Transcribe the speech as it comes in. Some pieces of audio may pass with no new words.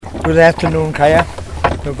Good afternoon, Kaya.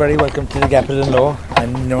 You're very welcome to the Gappill and Low.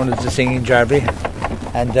 I'm known as the Singing Jarvey,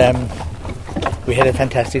 and we had a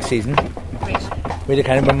fantastic season. Great. We had a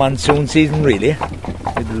kind of a monsoon season, really,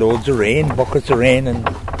 with loads of rain, buckets of rain, and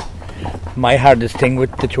my hardest thing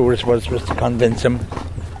with the tourists was to convince them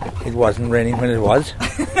it wasn't raining when it was.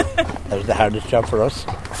 That was the hardest job for us.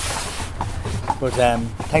 But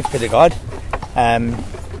thanks be to God,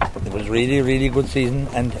 it was really, really good season,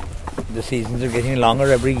 and the seasons are getting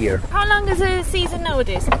longer every year. How long is a season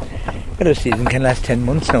nowadays? Well, a season can last 10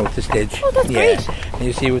 months now at this stage. Oh, that's great. And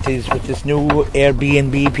you see with this new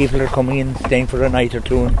Airbnb, people are coming in, staying for a night or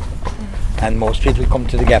two, and most people come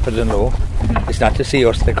to the Gappill and Low. It's not to see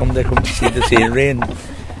us, they come to see the scenery and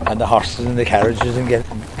the horses and the carriages and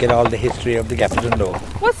get all the history of the Gappill and Low.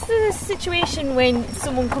 What's the situation when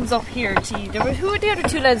someone comes up here to you? Who are the other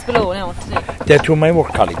two lads below now today? They're two of my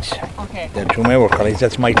work colleagues. Okay. They're two of my work colleagues.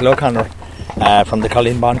 That's Michael O'Connor from the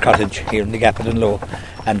Colleen Bond Cottage here in the Gappill and Low,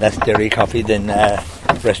 and that's Derry Coffee, then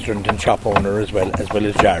restaurant and shop owner as well as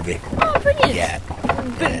Jarvey. Oh, brilliant. Yeah.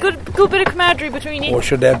 Good bit of camaraderie between you. Or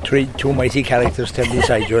should they have two mighty characters to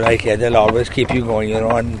beside you, like, yeah, they'll always keep you going,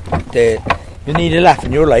 and you need a laugh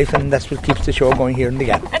in your life, and that's what keeps the show going here in the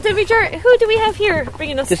Gap. And who do we have here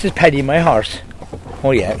bringing us? This is Paddy, my horse.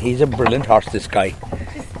 Oh yeah, he's a brilliant horse, this guy.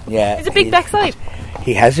 Yeah. He's a big backside.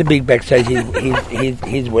 He has a big backside.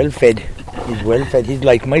 He's well fed. He's well fed. He's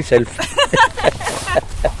like myself.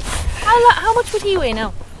 How much would he weigh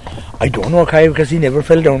now? I don't know, Kai, because he never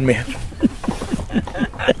fell down me.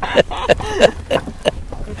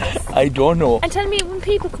 I don't know. And tell me, when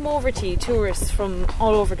people come over to you, tourists from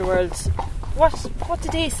all over the world, what do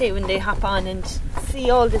they say when they hop on and see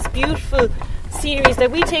all this beautiful sceneries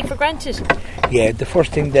that we take for granted? Yeah, the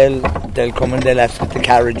first thing they'll come and they'll ask if the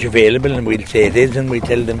carriage available, and we'll say it is, and we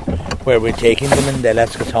tell them where we're taking them, and they'll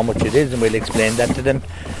ask us how much it is, and we'll explain that to them,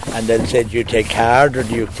 and they'll say, do you take card or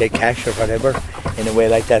do you take cash or whatever, in a way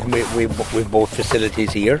like that. And we've both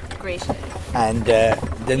facilities here. Great. And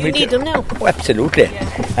then you need them now. Oh, absolutely.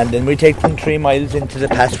 Yeah. And then we take them 3 miles into the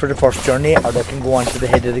pass for the first journey, or they can go on to the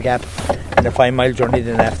head of the Gap, and a 5-mile journey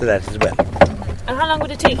then after that as well. And how long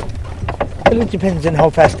would it take? Well, it depends on how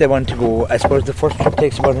fast they want to go. I suppose the first trip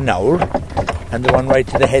takes about an hour, and the one right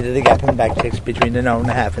to the head of the Gap and back takes between an hour and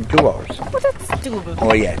a half and 2 hours. Well, that's doable.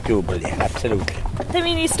 Oh yeah, doable, yeah, absolutely. Tell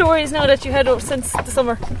me any stories now that you had since the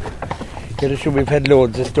summer. Yeah, sure, we've had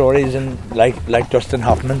loads of stories, and like Dustin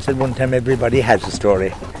Hoffman said one time, everybody has a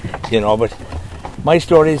story, but my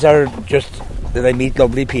stories are just that I meet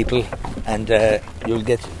lovely people, and you'll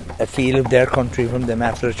get a feel of their country from them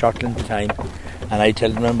after a short length of time, and I tell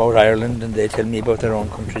them about Ireland and they tell me about their own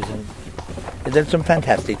countries, and there's some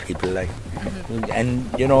fantastic people,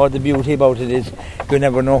 and the beauty about it is you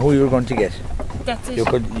never know who you're going to get. That's it.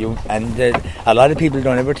 A lot of people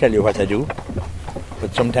don't ever tell you what they do.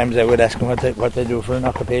 But sometimes I would ask them what they do for an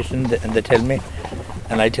occupation, and they tell me,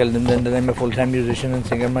 and I tell them then that I'm a full-time musician and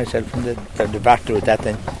singer myself, and they're back to it that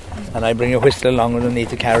then. And I bring a whistle along underneath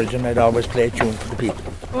the carriage, and I'd always play a tune for the people.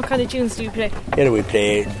 What kind of tunes do you play? Yeah, we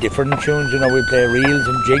play different tunes, we play reels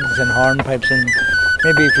and jigs and hornpipes, and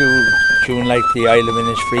maybe if you tune like The Isle of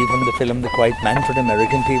Innisfree from the film The Quiet Man for the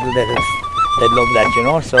American people, they'd love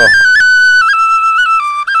that, so...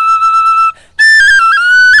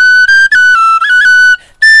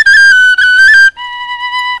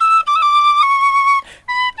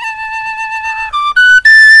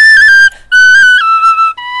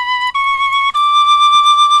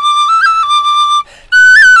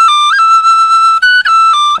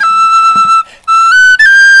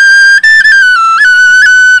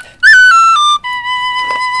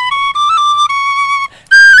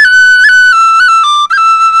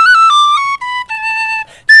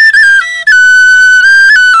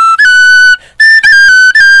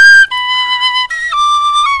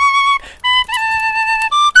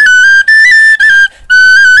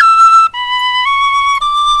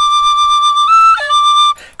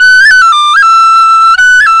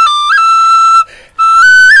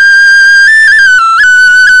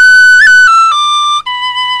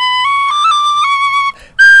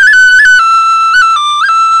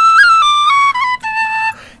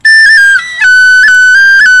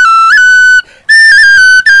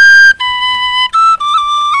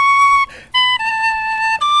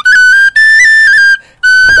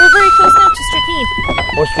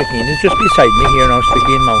 Strickeen is just beside me here now,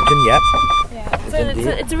 Strickeen Mountain, yeah. So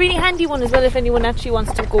it's a really handy one as well if anyone actually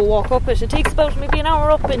wants to go walk up it. It takes about maybe an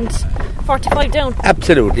hour up and 45 down.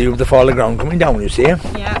 Absolutely, you have the fall of ground coming down, you see.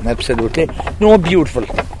 Yeah. Absolutely. No, beautiful.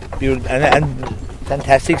 And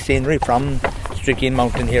fantastic scenery from Strickeen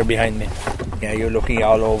Mountain here behind me. Yeah, you're looking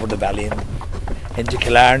all over the valley, and into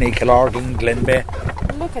Killarney, Killorglin, Glenbeigh.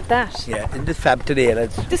 Look at that. Yeah, isn't it fab today,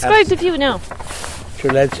 lads? Describe the view now.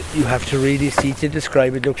 Sure, lads, you have to really see to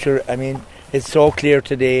describe it. Look, sure, I mean, it's so clear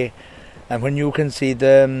today, and when you can see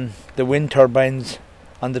the wind turbines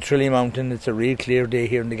on the Trilly Mountain, it's a real clear day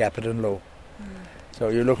here in the Gappadon Low. So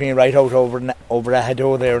you're looking right out over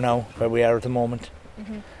Ahaddo there now, where we are at the moment.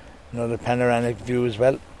 Another panoramic view as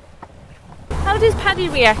well. How does Paddy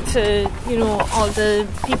react to, all the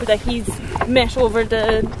people that he's met over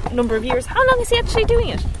the number of years? How long is he actually doing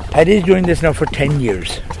it? Paddy's doing this now for 10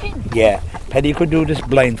 years. 10? Yeah. Paddy could do this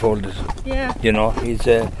blindfolded. Yeah. He's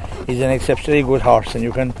an exceptionally good horse, and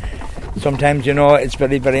you can sometimes, it's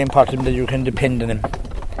very, very important that you can depend on him.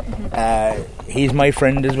 He's my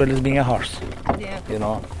friend as well as being a horse. Yeah.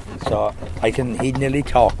 So he'd nearly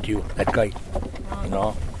talk to you, that guy.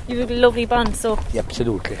 You have a lovely bond, so. Yeah,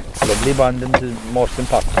 absolutely. Lovely bond is the most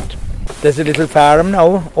important. There's a little farm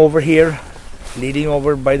now over here, leading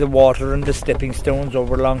over by the water and the stepping stones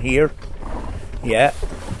over along here. Yeah.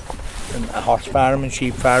 And a horse farm and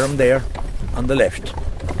sheep farm there on the left.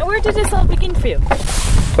 And where did this all begin for you?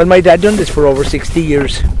 Well, my dad done this for over 60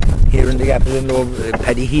 years here in the Gappadon Low.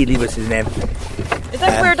 Paddy Healy was his name. Is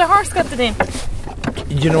that where the horse got the name?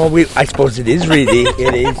 I suppose it is really.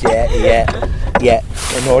 It is, yeah.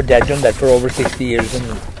 Dad done that for over 60 years, and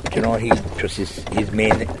he just his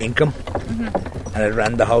main income, and it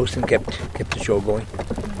ran the house and kept the show going.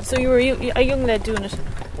 So you were a young lad doing it?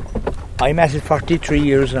 I'm at it 43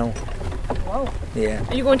 years now. Wow. Yeah.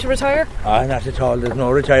 Are you going to retire? Not at all. There's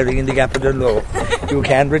no retiring in the Gappadon Low. You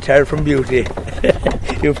can't retire from beauty.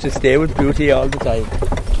 You have to stay with beauty all the time.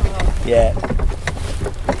 Yeah.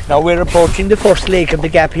 Now we're approaching the first lake of the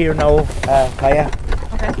Gap here now, Kaya.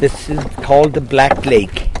 Okay. This is called the Black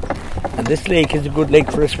Lake. And this lake is a good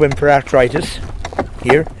lake for a swim for arthritis.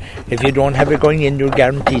 Here. If you don't have it going in, you're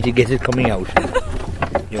guaranteed to get it coming out.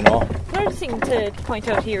 Another thing to point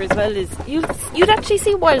out here as well is you'd actually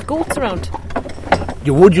see wild goats around.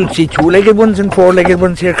 You'd see two-legged ones and four-legged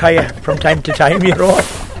ones here, Kaya, from time to time, Yeah.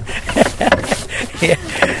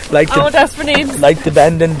 I won't ask for names. Like the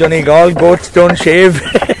band in Donegal, goats don't shave.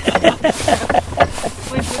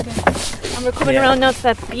 And we're coming around now to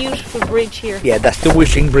that beautiful bridge here. Yeah, that's the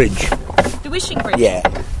Wishing Bridge. The Wishing Bridge? Yeah.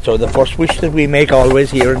 So the first wish that we make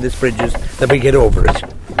always here in this bridge is that we get over it.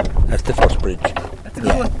 That's the first bridge. That's a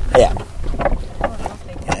good one. Yeah. Oh,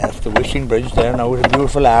 lovely. Yeah, that's the Wishing Bridge there now with a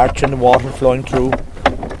beautiful arch and the water flowing through.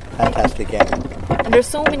 Fantastic, yeah. And there's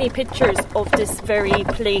so many pictures of this very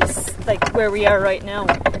place, like where we are right now.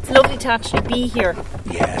 It's lovely to actually be here.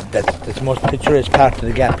 Yeah, that's the most picturesque part of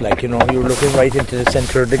the Gap. You're looking right into the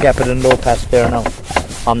centre of the Gappadon Low Pass there now,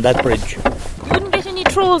 on that bridge. You wouldn't get any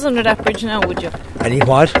trolls under that bridge now, would you? Any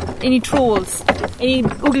what? Any trolls. Any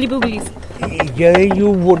oogly booglies. Yeah,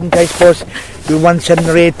 you wouldn't, I suppose. You want 7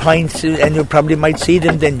 or 8 pints and you probably might see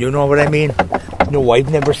them then, you know what I mean? No,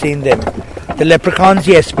 I've never seen them. The leprechauns,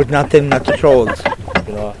 yes, but not them, not the trolls.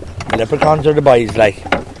 The leprechauns are the boys,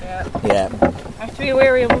 Yeah. Have to be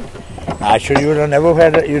wary of them. Sure, you don't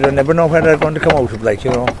never know where they're going to come out of,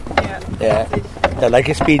 Yeah. They're like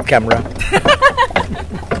a speed camera.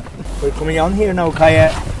 We're coming on here now,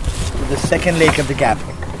 Kaya, to the second lake of the Gap.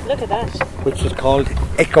 Look at that. Which is called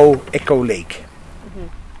Echo Lake.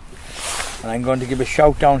 And I'm going to give a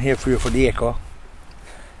shout down here for you for the echo.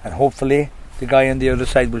 And hopefully the guy on the other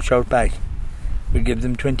side will shout back. We'll give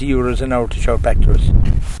them 20 euros an hour to shout back to us.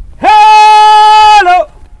 Hello!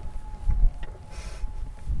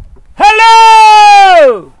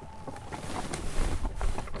 Hello!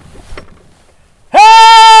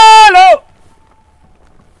 Hello!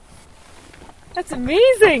 That's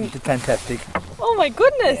amazing. It's fantastic. Oh my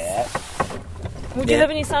goodness. Yeah. Would you have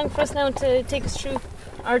any song for us now to take us through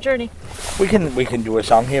our journey? We can do a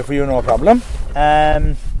song here for you, no problem.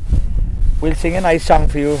 We'll sing a nice song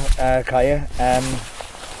for you, Kaya.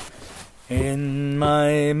 In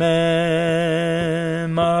my memory,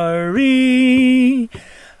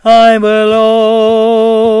 I will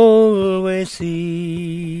always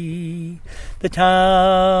see the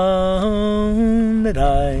town that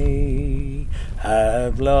I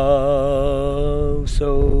have loved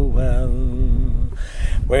so well,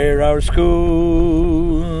 where our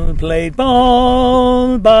school played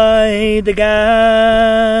ball by the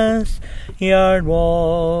gas yard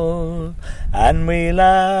wall, and we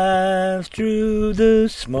laughed through the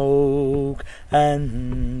smoke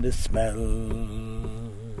and the smell.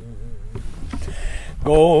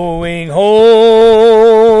 Going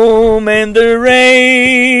home in the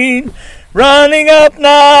rain, running up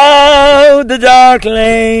now the dark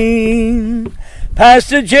lane, past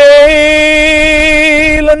the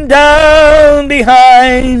jail and down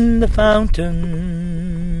behind the fountain,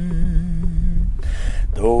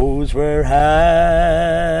 Those were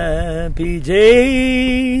happy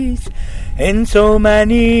days in so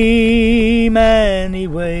many, many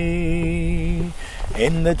ways.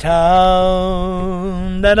 In the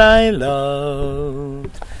town that I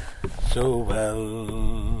loved so well.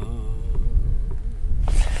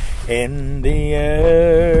 In the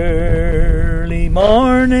early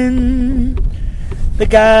morning, the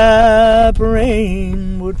Gap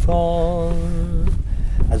rain would fall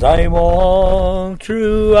as I walked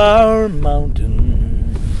through our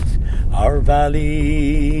mountains, our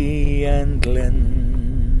valley and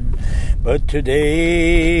glen. But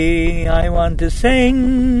today I want to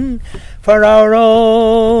sing for our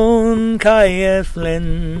own Kaya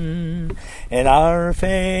Flynn in our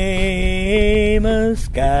famous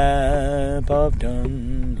Gap of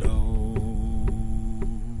Dunlow.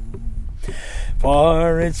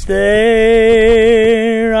 For it's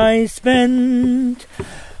there I spent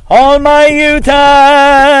all my youth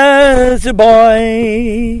as a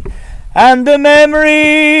boy, and the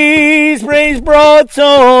memories brought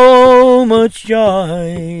so much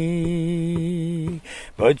joy.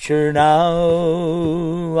 But sure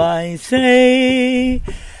now I say,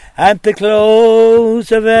 at the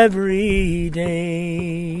close of every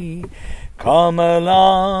day, come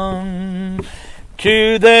along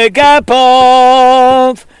to the Gap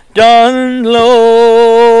of Dunlow.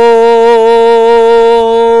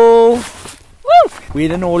 Woo! We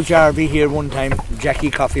had an old Jarvey here one time.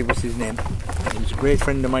 Jackie Coffey was his name. He was a great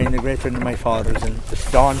friend of mine, a great friend of my father's, and a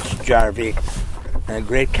staunch Jarvey, and a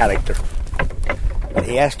great character. But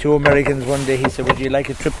he asked two Americans one day, he said, would you like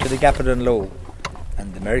a trip to the Gap of Dunlow?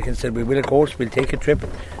 And the Americans said, we will, of course, we'll take a trip.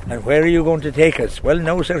 And where are you going to take us? Well,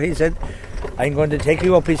 no, sir, he said, I'm going to take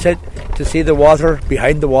you up, he said, to see the water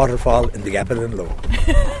behind the waterfall in the Gap of Dunlow.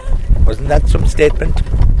 Wasn't that some statement?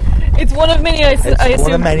 It's one of many, I assume. It's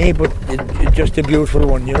one of many, but it's just a beautiful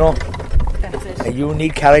one, you know. That's it. A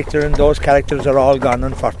unique character, and those characters are all gone,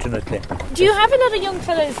 unfortunately. Do you have a lot of young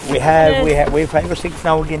fellas? We have 5 or 6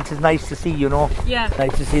 now again. It's nice to see, you know. Yeah. It's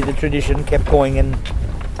nice to see the tradition kept going. And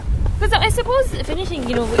because I suppose, if anything,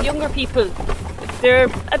 you know, with younger people, they're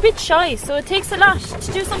a bit shy, so it takes a lot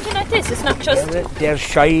to do something like this. It's not just... They're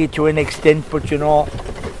shy to an extent, but, you know,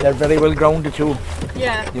 they're very well grounded too.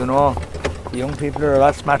 Yeah. You know, the young people are a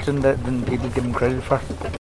lot smarter than people give them credit for.